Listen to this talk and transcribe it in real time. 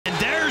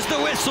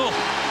whistle.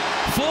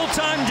 Full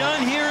time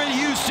done here in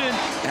Houston.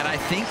 And I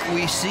think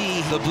we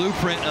see the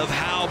blueprint of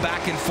how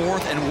back and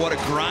forth and what a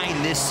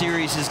grind this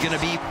series is going to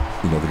be.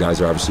 You know, the guys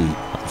are obviously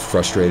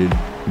frustrated,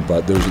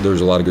 but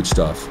there's a lot of good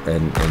stuff,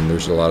 and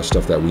there's a lot of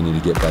stuff that we need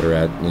to get better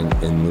at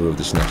in lieu of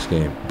this next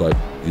game. But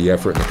the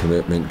effort and the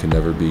commitment can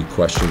never be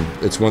questioned.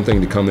 It's one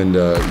thing to come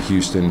into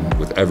Houston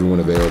with everyone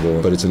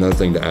available, but it's another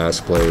thing to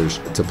ask players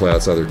to play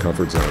outside their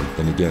comfort zone.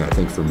 And again, I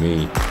think for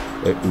me,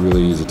 it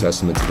really is a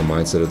testament to the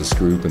mindset of this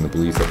group and the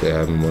belief that they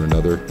have in one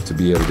another to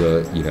be able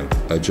to, you know,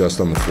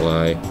 adjust on the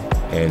fly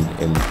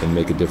and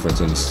make a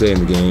difference and stay in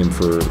the game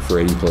for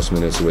 80+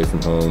 minutes away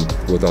from home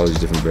with all these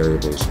different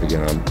variables.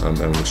 Again,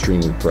 I'm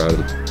extremely proud of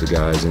the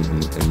guys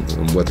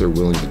and what they're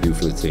willing to do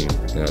for the team.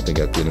 And I think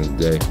at the end of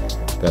the day,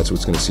 that's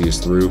what's going to see us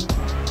through.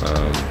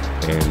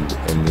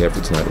 And the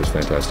effort tonight was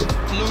fantastic.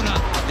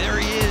 Luna, there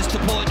he is to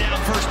pull it down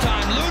first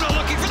time. Luna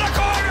looking for the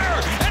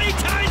corner, and he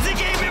ties the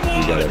game at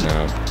 1. We got to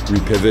now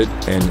repivot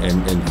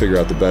and figure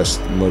out the best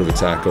mode of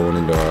attack going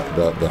into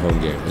the home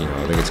game. You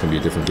know, I think it's going to be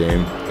a different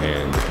game,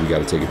 and we got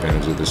to take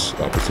advantage of this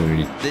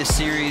opportunity. This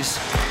series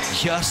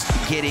just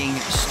getting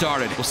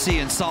started. We'll see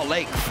you in Salt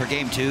Lake for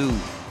Game 2.